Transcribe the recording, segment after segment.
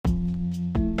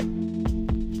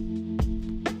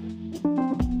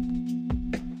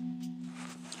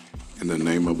the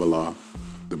name of Allah,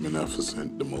 the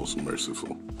Beneficent, the Most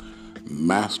Merciful,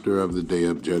 Master of the Day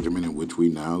of Judgment in which we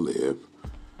now live,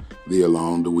 Thee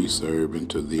alone do we serve, and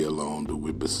to Thee alone do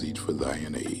we beseech for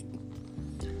Thine aid.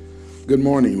 Good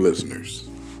morning, listeners.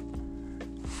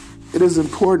 It is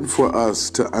important for us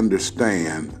to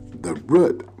understand the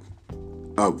root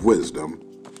of wisdom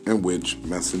in which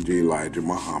Messenger Elijah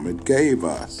Muhammad gave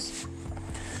us.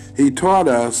 He taught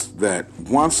us that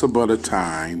once upon a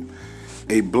time,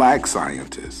 a black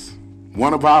scientist,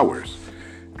 one of ours,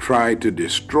 tried to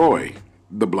destroy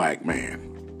the black man.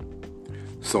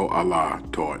 So Allah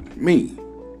taught me,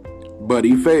 but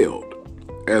he failed,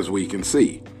 as we can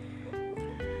see.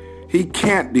 He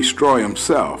can't destroy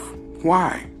himself.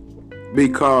 Why?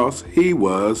 Because he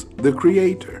was the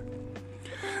creator.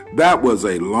 That was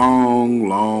a long,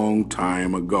 long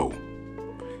time ago.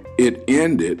 It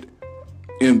ended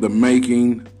in the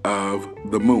making of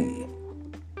the moon.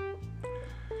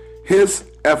 His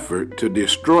effort to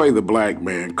destroy the black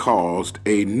man caused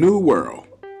a new world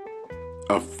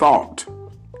of thought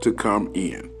to come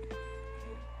in.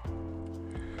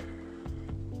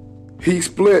 He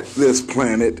split this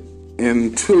planet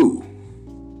in two,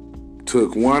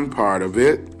 took one part of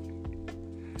it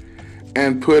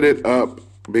and put it up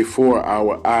before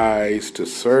our eyes to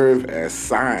serve as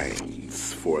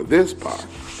signs for this part.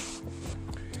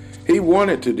 He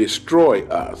wanted to destroy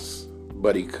us,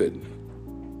 but he couldn't.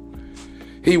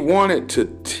 He wanted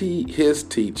his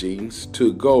teachings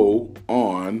to go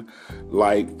on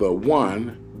like the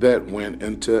one that went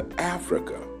into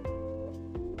Africa.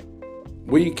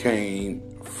 We came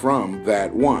from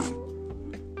that one,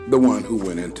 the one who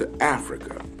went into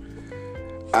Africa.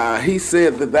 He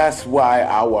said that that's why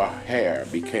our hair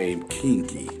became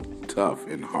kinky, tough,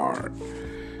 and hard,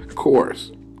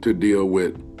 coarse, to deal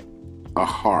with a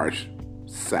harsh,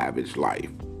 savage life.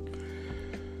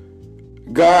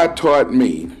 God taught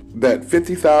me that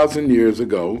 50,000 years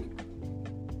ago,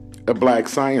 a black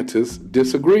scientist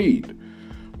disagreed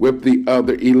with the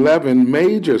other 11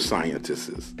 major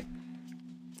scientists.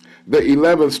 The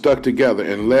 11 stuck together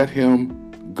and let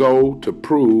him go to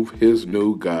prove his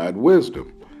new God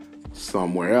wisdom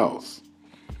somewhere else.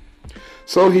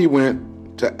 So he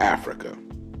went to Africa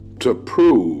to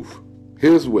prove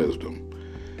his wisdom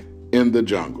in the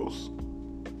jungles.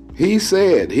 He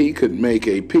said he could make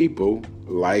a people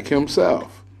like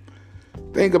himself.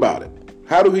 Think about it.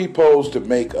 How do he pose to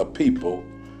make a people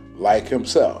like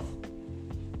himself?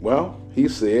 Well, he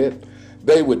said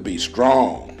they would be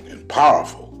strong and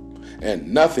powerful,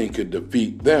 and nothing could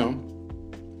defeat them.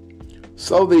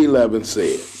 So the 11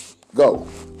 said, "Go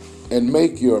and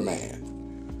make your man,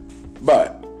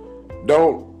 but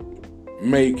don't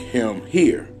make him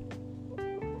here."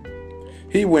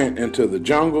 He went into the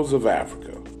jungles of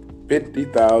Africa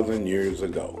 50,000 years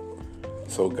ago.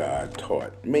 So God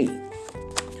taught me.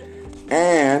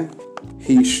 And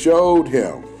he showed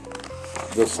him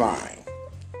the sign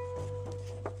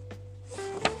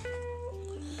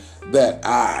that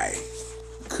I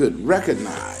could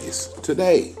recognize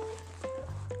today.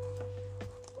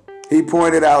 He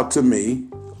pointed out to me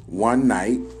one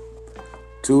night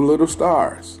 2 little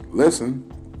stars. Listen,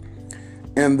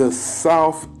 in the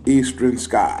southeastern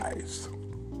skies,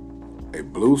 a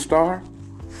blue star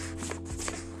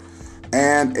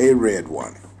and a red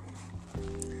one.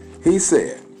 He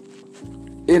said,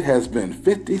 "It has been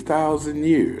 50,000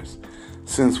 years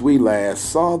since we last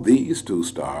saw these 2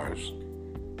 stars.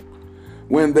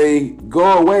 When they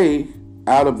go away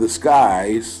out of the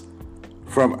skies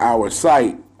from our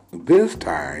sight this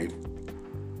time,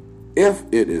 if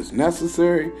it is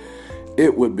necessary,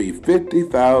 it would be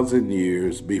 50,000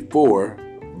 years before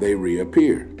they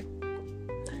reappear.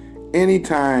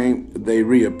 Anytime they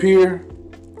reappear,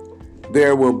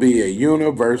 there will be a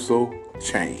universal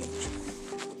change."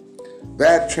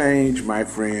 That change, my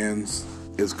friends,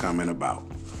 is coming about.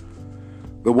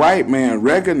 The white man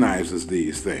recognizes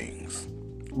these things,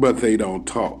 but they don't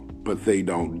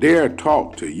dare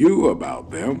talk to you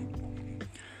about them.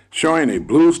 Showing a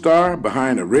blue star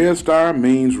behind a red star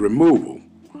means removal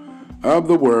of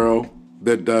the world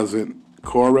that doesn't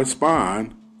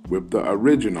correspond with the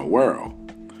original world.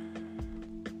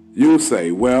 You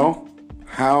say, "Well,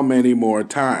 how many more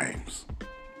times?"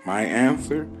 My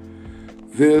answer,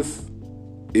 this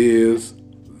is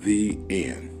the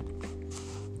end.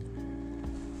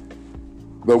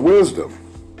 The wisdom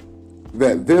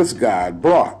that this God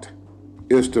brought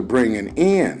is to bring an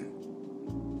end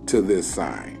to this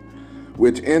sign,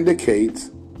 which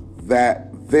indicates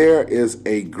that there is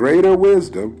a greater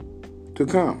wisdom to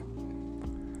come.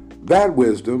 That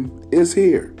wisdom is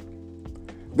here.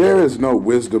 There is no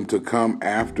wisdom to come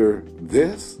after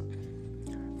this.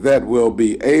 that will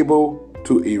be able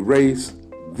to erase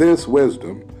this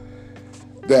wisdom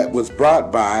that was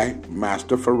brought by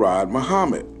Master Farad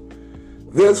Muhammad.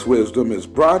 This wisdom is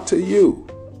brought to you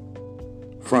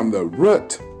from the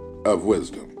root of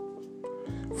wisdom,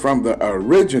 from the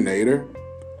originator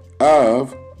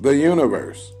of the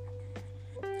universe.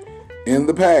 In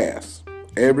the past,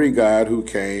 every God who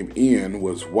came in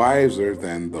was wiser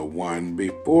than the one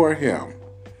before him.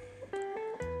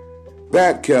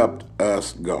 That kept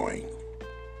us going.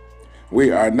 We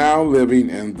are now living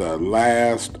in the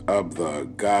last of the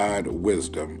God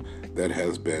wisdom that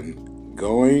has been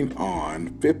going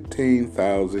on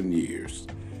 15,000 years.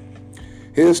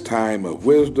 His time of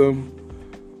wisdom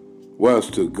was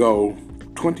to go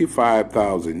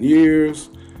 25,000 years,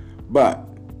 but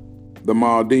the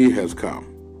Mahdi has come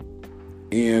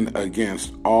in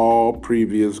against all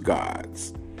previous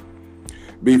gods.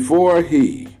 Because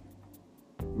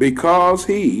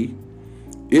he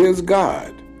is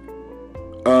God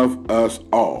of us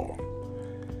all.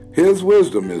 His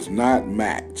wisdom is not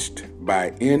matched by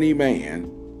any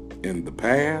man in the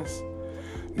past,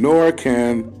 nor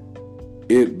can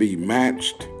it be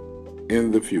matched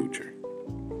in the future.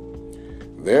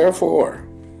 Therefore,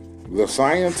 the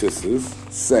scientists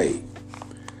say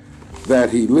that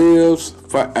he lives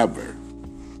forever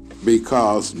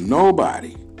because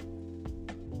nobody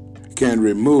can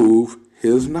remove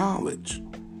his knowledge.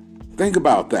 Think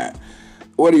about that.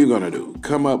 What are you going to do?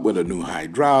 Come up with a new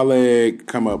hydraulic,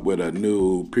 come up with a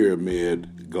new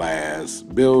pyramid glass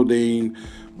building?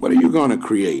 What are you going to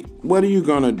create? What are you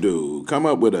going to do? Come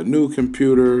up with a new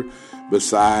computer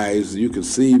besides you can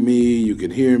see me, you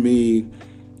can hear me.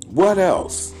 What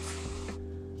else?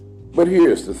 But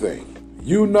here's the thing.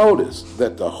 You notice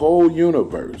that the whole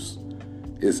universe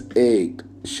is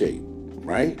egg-shaped,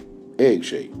 right?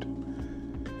 Egg-shaped.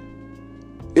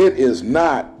 It is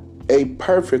not a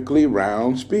perfectly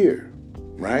round sphere,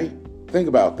 right? Think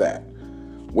about that.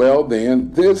 Well,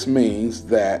 then, this means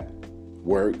that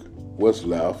work was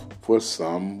left for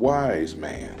some wise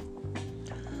man.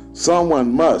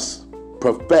 Someone must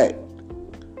perfect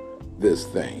this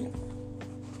thing.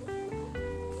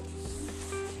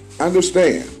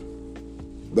 Understand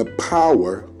the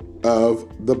power of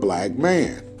the black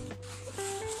man.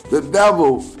 The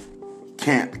devil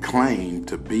can't claim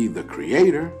to be the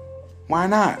creator. Why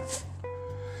not?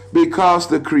 Because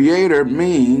the creator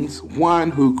means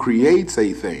one who creates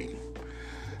a thing,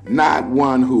 not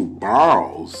one who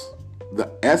borrows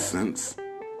the essence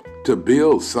to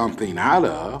build something out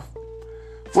of.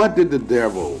 What did the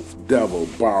devil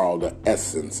borrow the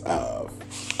essence of?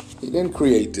 He didn't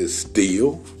create this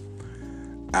steel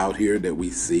out here that we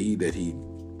see that he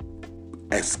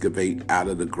excavate out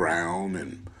of the ground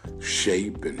and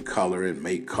shape and color and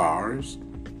make cars.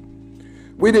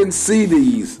 We didn't see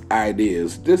these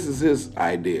ideas. This is his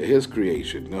idea, his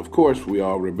creation. And of course, we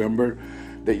all remember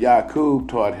that Yaqub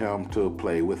taught him to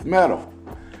play with metal.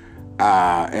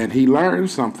 And he learned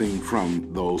something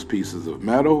from those pieces of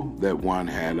metal, that one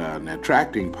had an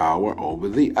attracting power over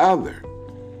the other.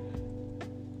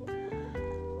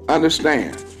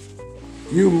 Understand,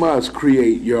 you must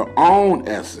create your own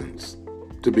essence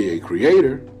to be a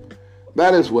creator.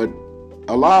 That is what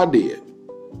Allah did.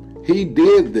 He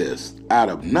did this out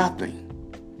of nothing.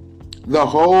 The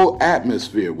whole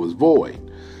atmosphere was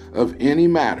void of any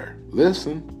matter.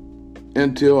 Listen,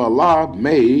 until Allah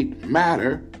made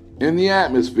matter in the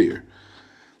atmosphere.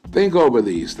 Think over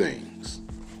these things.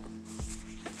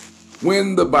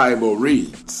 When the Bible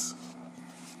reads,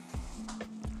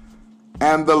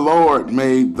 and the Lord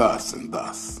made thus and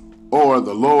thus, or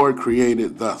the Lord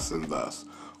created thus and thus,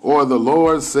 or the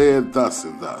Lord said thus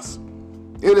and thus,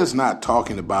 it is not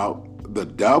talking about the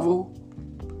devil.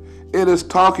 It is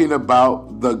talking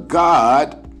about the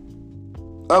God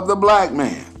of the black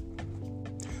man.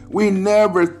 We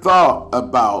never thought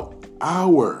about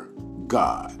our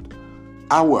God,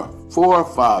 our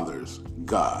forefathers'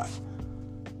 God.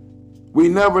 We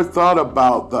never thought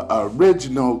about the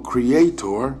original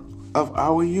creator of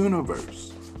our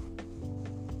universe.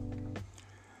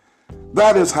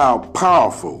 That is how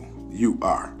powerful you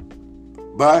are.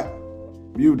 But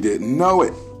you didn't know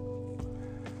it.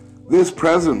 This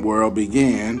present world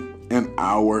began in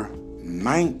our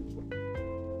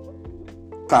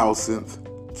 9,000th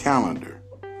calendar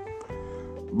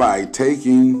by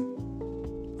taking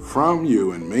from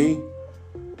you and me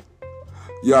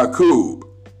Yaqub,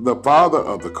 the father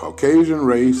of the Caucasian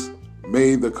race,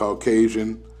 made the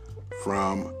Caucasian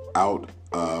from out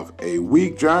of a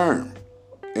weak germ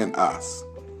in us.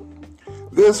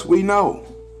 This we know.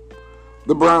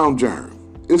 The brown germ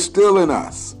is still in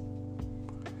us.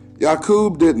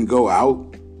 Yaqub didn't go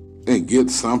out and get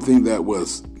something that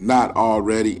was not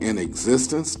already in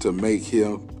existence to make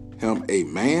him a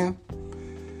man?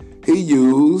 He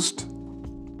used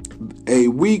a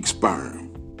weak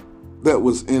sperm that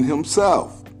was in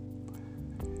himself.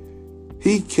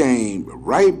 He came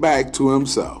right back to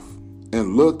himself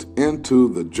and looked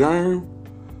into the germ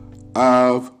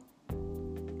of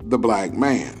the black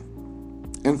man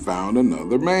and found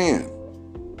another man.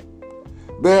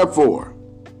 Therefore,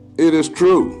 it is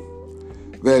true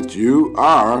that you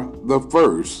are the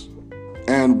first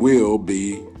and will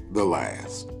be the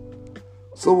last.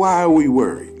 So why are we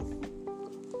worried?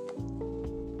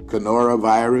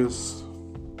 Coronavirus,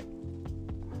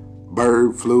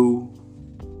 bird flu,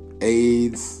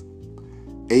 AIDS,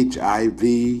 HIV.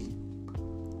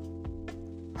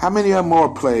 How many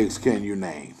more plagues can you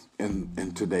name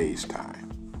in today's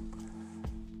time?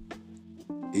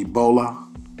 Ebola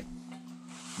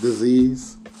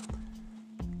disease.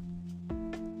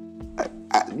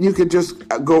 You could just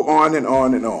go on and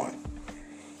on and on.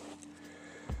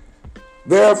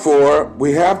 Therefore,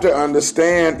 we have to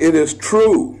understand it is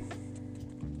true.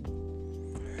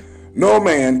 No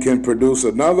man can produce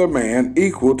another man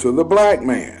equal to the black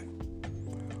man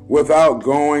without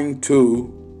going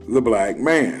to the black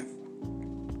man.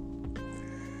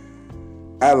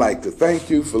 I'd like to thank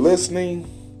you for listening.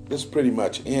 This pretty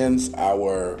much ends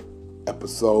our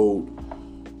episode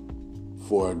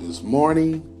for this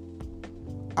morning.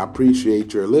 I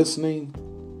appreciate your listening,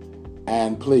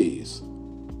 and please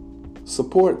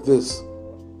support this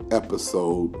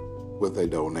episode with a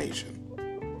donation.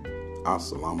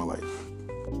 Assalamu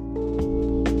alaikum.